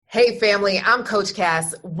Hey family, I'm Coach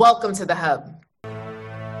Cass. Welcome to the Hub.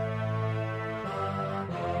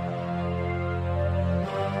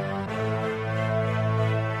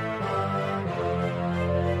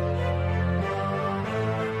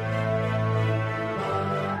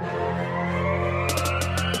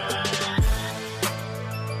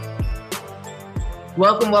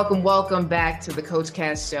 Welcome back to the Coach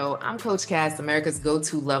Cass Show. I'm Coach Cass, America's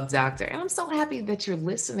go-to love doctor, and I'm so happy that you're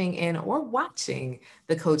listening in or watching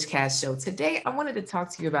the Coach Cass Show. Today, I wanted to talk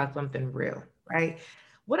to you about something real, right?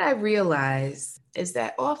 What I realize is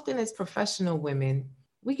that often as professional women,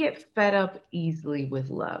 we get fed up easily with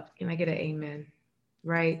love. Can I get an amen?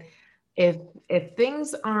 Right? If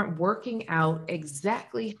things aren't working out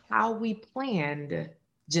exactly how we planned,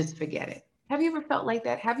 just forget it. Have you ever felt like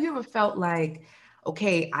that? Have you ever felt like,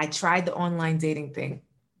 okay, I tried the online dating thing.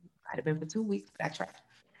 Might have been for 2 weeks, but I tried.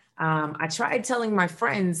 I tried telling my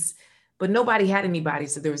friends, but nobody had anybody,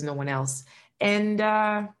 so there was no one else. And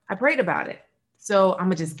I prayed about it. So I'm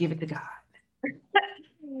gonna just give it to God.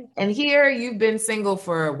 And here you've been single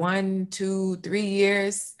for 1, 2, 3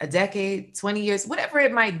 years, a decade, 20 years, whatever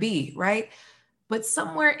it might be, right? But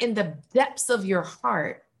somewhere in the depths of your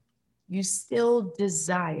heart, you still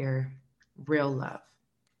desire real love.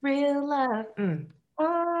 Real love.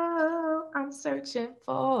 Oh, I'm searching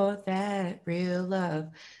for that real love.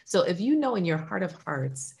 So if you know in your heart of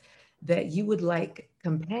hearts that you would like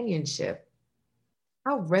companionship,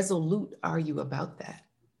 how resolute are you about that?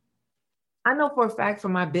 I know for a fact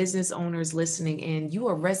from my business owners listening in, you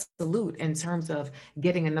are resolute in terms of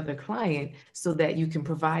getting another client so that you can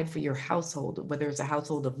provide for your household, whether it's a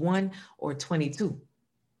household of 1 or 22.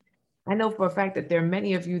 I know for a fact that there are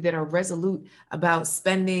many of you that are resolute about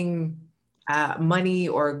spending money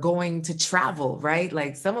or going to travel, right?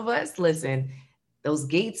 Like some of us, listen, those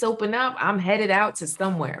gates open up, I'm headed out to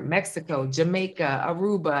somewhere, Mexico, Jamaica,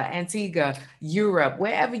 Aruba, Antigua, Europe,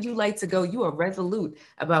 wherever you like to go, you are resolute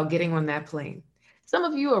about getting on that plane. Some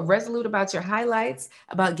of you are resolute about your highlights,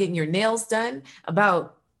 about getting your nails done,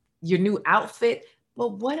 about your new outfit.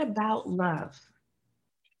 But what about love?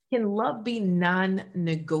 Can love be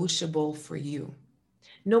non-negotiable for you?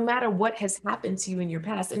 No matter what has happened to you in your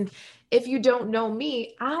past. And if you don't know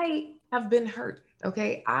me, I have been hurt.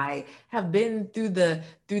 Okay. I have been through the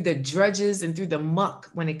drudges and through the muck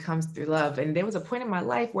when it comes to love. And there was a point in my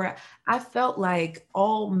life where I felt like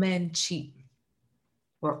all men cheat,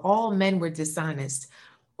 or all men were dishonest,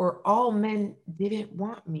 or all men didn't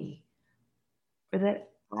want me, or that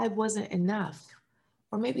I wasn't enough,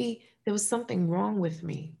 or maybe there was something wrong with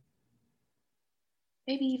me,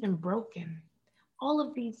 maybe even broken. All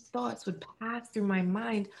of these thoughts would pass through my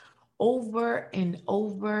mind over and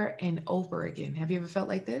over and over again. Have you ever felt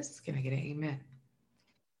like this? Can I get an amen?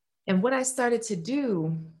 And what I started to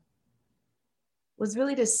do was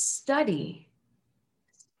really to study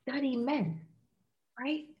men,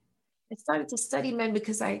 right? I started to study men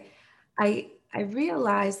because I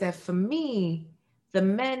realized that for me, the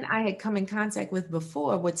men I had come in contact with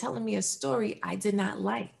before were telling me a story I did not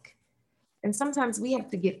like. And sometimes we have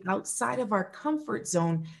to get outside of our comfort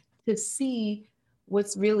zone to see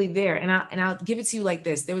what's really there. And I'll give it to you like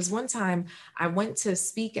this. There was one time I went to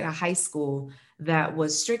speak at a high school that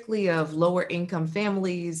was strictly of lower income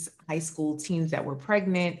families, high school teens that were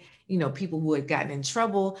pregnant, people who had gotten in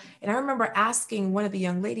trouble. And I remember asking one of the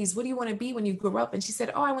young ladies, what do you want to be when you grow up? And she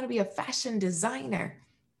said, oh, I want to be a fashion designer.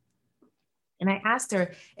 And I asked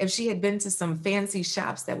her if she had been to some fancy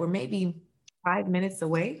shops that were maybe 5 minutes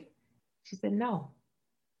away. She said, no,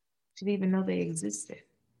 she didn't even know they existed.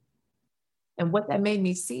 And what that made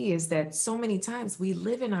me see is that so many times we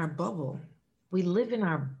live in our bubble, we live in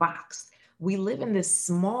our box, we live in this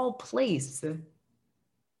small place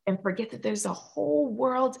and forget that there's a whole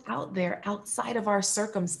world out there outside of our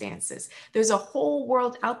circumstances. There's a whole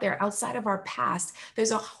world out there outside of our past. There's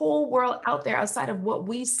a whole world out there outside of what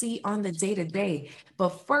we see on the day to day. But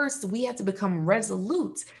first, we have to become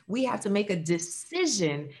resolute. We have to make a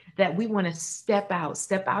decision that we want to step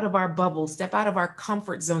out of our bubble, step out of our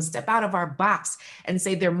comfort zone, step out of our box and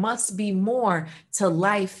say, there must be more to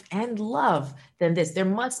life and love than this. There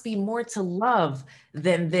must be more to love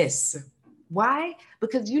than this. Why?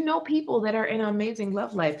 Because you know people that are in an amazing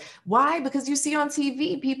love life. Why? Because you see on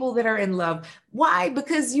TV people that are in love. Why?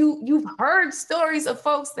 Because you've heard stories of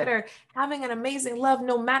folks that are having an amazing love,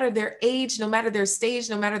 no matter their age, no matter their stage,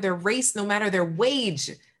 no matter their race, no matter their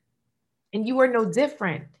wage. And you are no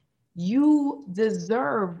different. You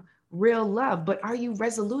deserve real love, but are you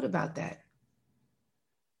resolute about that?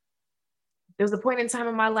 There was a point in time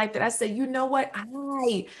in my life that I said, you know what?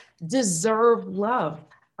 I deserve love.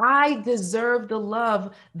 I deserve the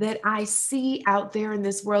love that I see out there in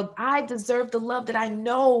this world. I deserve the love that I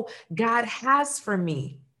know God has for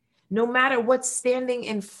me. No matter what's standing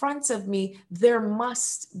in front of me, there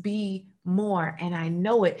must be more. And I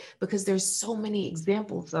know it because there's so many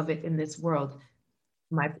examples of it in this world.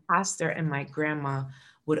 My pastor and my grandma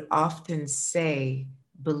would often say,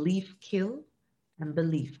 belief kill and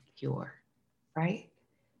belief cure, right?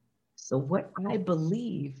 So what I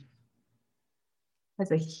believe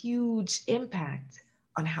has a huge impact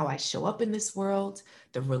on how I show up in this world,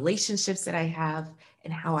 the relationships that I have,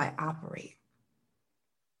 and how I operate.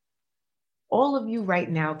 All of you right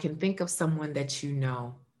now can think of someone that you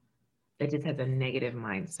know that just has a negative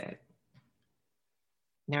mindset.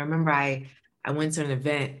 Now, remember, I went to an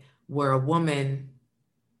event where a woman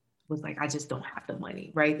was like, I just don't have the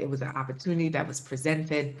money, right? It was an opportunity that was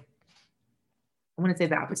presented. I want to say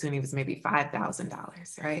the opportunity was maybe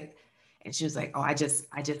 $5,000, right? And she was like, oh, I just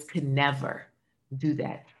could never do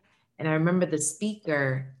that. And I remember the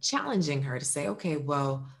speaker challenging her to say, okay,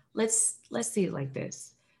 well, let's see it like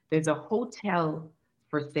this. There's a hotel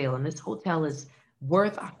for sale, and this hotel is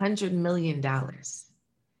worth $100 million.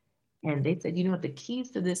 And they said, you know what, the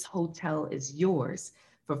keys to this hotel is yours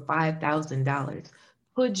for $5,000.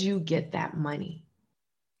 Could you get that money?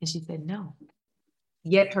 And she said, no.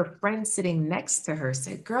 Yet her friend sitting next to her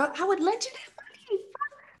said, girl, I would lend you that money.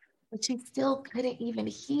 But she still couldn't even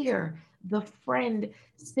hear the friend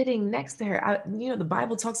sitting next to her. The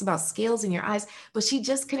Bible talks about scales in your eyes, but she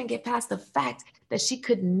just couldn't get past the fact that she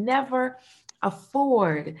could never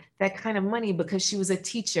afford that kind of money because she was a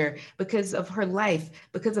teacher, because of her life,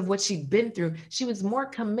 because of what she'd been through. She was more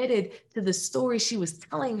committed to the story she was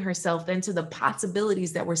telling herself than to the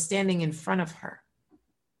possibilities that were standing in front of her.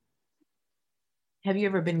 Have you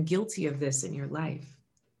ever been guilty of this in your life?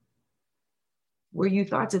 Where you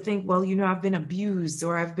thought to think, well, I've been abused,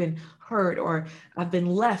 or I've been hurt, or I've been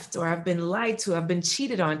left, or I've been lied to, I've been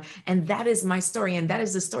cheated on. And that is my story. And that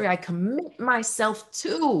is the story I commit myself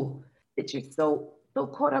to. That you're so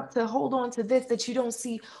caught up to hold on to this that you don't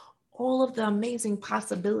see all of the amazing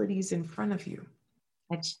possibilities in front of you.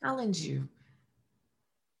 I challenge you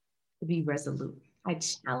to be resolute. I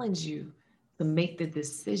challenge you to make the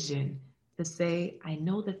decision to say, I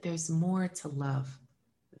know that there's more to love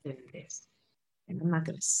than this. And I'm not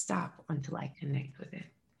going to stop until I connect with it.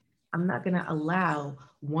 I'm not going to allow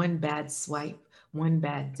one bad swipe, one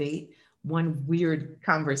bad date, one weird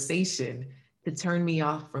conversation to turn me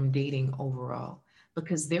off from dating overall.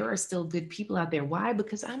 Because there are still good people out there. Why?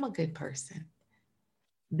 Because I'm a good person.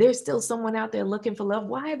 There's still someone out there looking for love.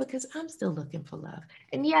 Why? Because I'm still looking for love.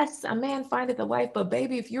 And yes, a man findeth a wife, but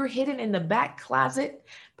baby, if you're hidden in the back closet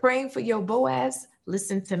praying for your Boaz,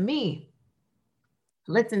 listen to me.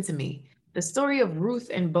 Listen to me. The story of Ruth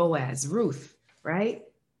and Boaz. Ruth, right?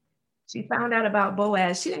 She found out about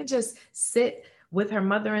Boaz. She didn't just sit with her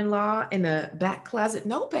mother-in-law in the back closet.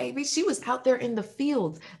 No, baby. She was out there in the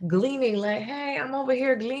fields gleaning, like, hey, I'm over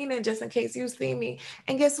here gleaning just in case you see me.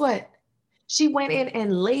 And guess what? She went in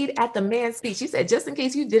and laid at the man's feet. She said, just in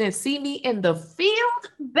case you didn't see me in the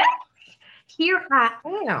field, baby, here I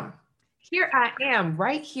am. Here I am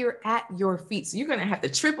right here at your feet. So you're going to have to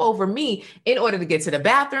trip over me in order to get to the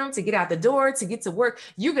bathroom, to get out the door, to get to work.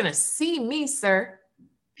 You're going to see me, sir.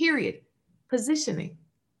 Period. Positioning.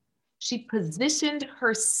 She positioned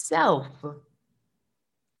herself to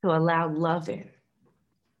allow love in.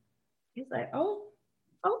 He's like, oh,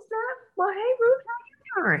 snap. Well, hey, Ruth, how you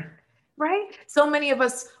doing? Right? So many of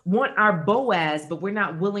us want our Boaz, but we're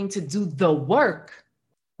not willing to do the work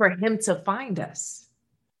for him to find us.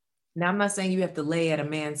 Now, I'm not saying you have to lay at a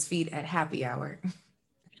man's feet at happy hour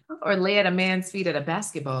or lay at a man's feet at a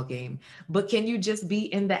basketball game, but can you just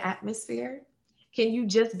be in the atmosphere? Can you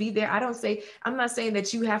just be there? I'm not saying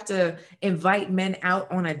that you have to invite men out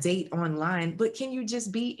on a date online, but can you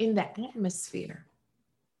just be in the atmosphere?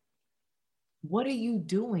 What are you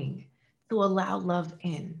doing to allow love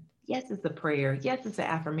in? Yes, it's a prayer. Yes, it's an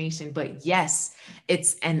affirmation, but yes,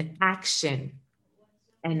 it's an action.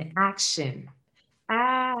 An action.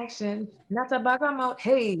 Action. Not a bagamout.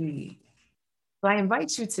 Hey. So I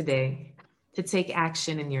invite you today to take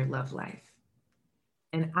action in your love life.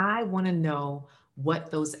 And I want to know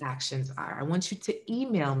what those actions are. I want you to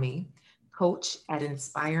email me,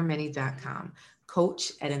 coach@inspiremany.com.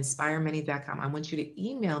 Coach@inspiremany.com. I want you to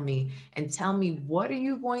email me and tell me, what are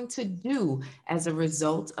you going to do as a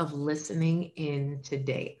result of listening in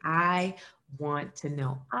today? I want to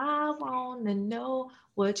know. I want to know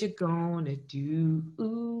what you're going to do.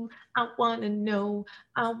 Ooh. I want to know.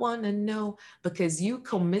 I want to know. Because you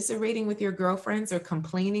commiserating with your girlfriends or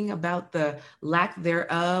complaining about the lack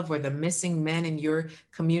thereof or the missing men in your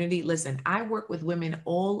community. Listen, I work with women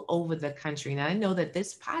all over the country. And I know that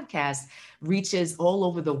this podcast reaches all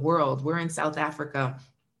over the world. We're in South Africa.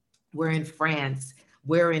 We're in France.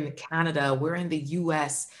 We're in Canada. We're in the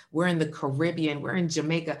US. We're in the Caribbean. We're in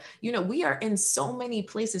Jamaica. You know, we are in so many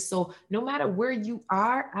places. So no matter where you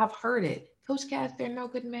are, I've heard it. Coach Cass, there are no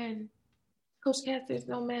good men. Coach Cass, there's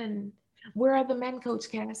no men. Where are the men, Coach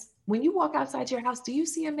Cass? When you walk outside your house, do you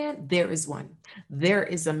see a man? There is one. There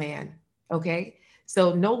is a man. Okay.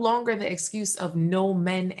 So no longer the excuse of no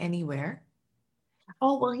men anywhere.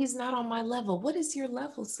 Oh, well, he's not on my level. What is your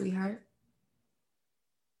level, sweetheart?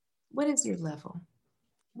 What is your level?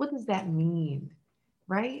 What does that mean?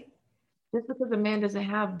 Right? Just because a man doesn't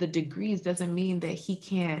have the degrees doesn't mean that he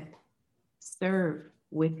can't serve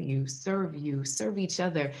with you, serve each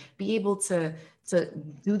other, be able to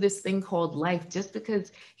do this thing called life. Just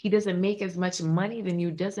because he doesn't make as much money than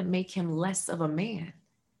you doesn't make him less of a man,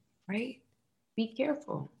 right? Be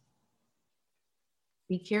careful.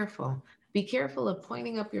 Be careful. Be careful of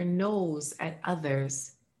pointing up your nose at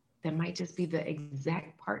others that might just be the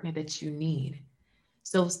exact partner that you need.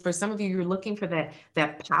 So for some of you, you're looking for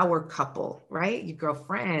that power couple, right? Your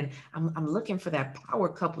girlfriend. I'm looking for that power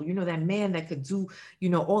couple. You know, that man that could do,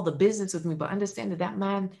 all the business with me. But understand that that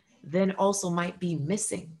man then also might be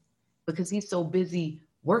missing because he's so busy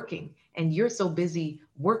working and you're so busy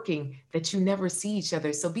working that you never see each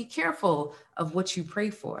other. So be careful of what you pray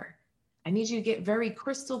for. I need you to get very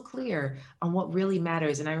crystal clear on what really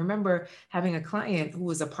matters. And I remember having a client who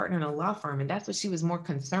was a partner in a law firm, and that's what she was more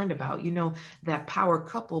concerned about, that power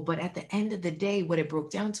couple. But at the end of the day, what it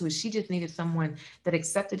broke down to is she just needed someone that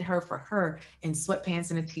accepted her for her in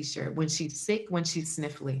sweatpants and a t-shirt, when she's sick, when she's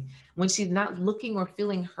sniffly, when she's not looking or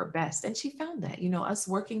feeling her best. And she found that, us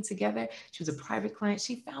working together, she was a private client.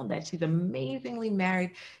 She found that she's amazingly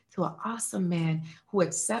married to an awesome man who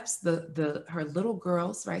accepts her little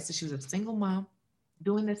girls, right? So she was a single mom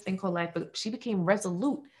doing this thing called life, but she became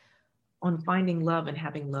resolute on finding love and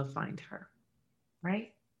having love find her,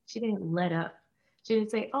 right? She didn't let up. She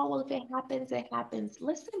didn't say, oh, well, if it happens, it happens.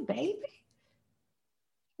 Listen, baby,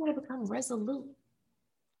 you gotta become resolute.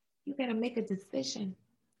 You gotta make a decision.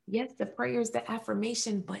 Yes, the prayer is the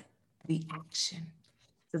affirmation, but the action.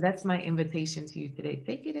 So that's my invitation to you today.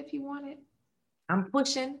 Take it if you want it. I'm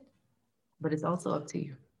pushing, but it's also up to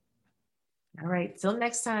you. All right. Till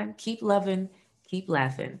next time, keep loving, keep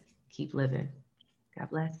laughing, keep living. God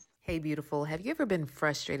bless. Hey, beautiful. Have you ever been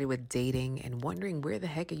frustrated with dating and wondering where the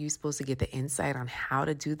heck are you supposed to get the insight on how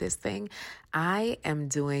to do this thing? I am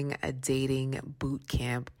doing a dating boot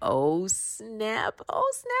camp. Oh, snap.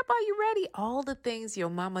 Oh, snap. Are you ready? All the things your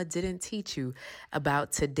mama didn't teach you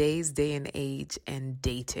about today's day and age and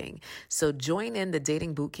dating. So join in the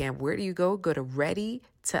dating boot camp. Where do you go? Go to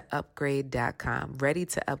readytoupgrade.com.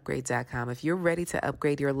 Readytoupgrade.com. If you're ready to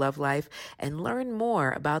upgrade your love life and learn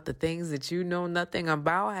more about the things that you know nothing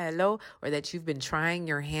about, or that you've been trying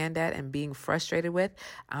your hand at and being frustrated with,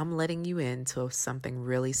 I'm letting you into something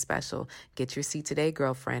really special. Get your seat today,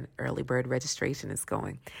 girlfriend. Early bird registration is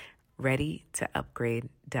going.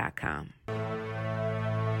 Readytoupgrade.com.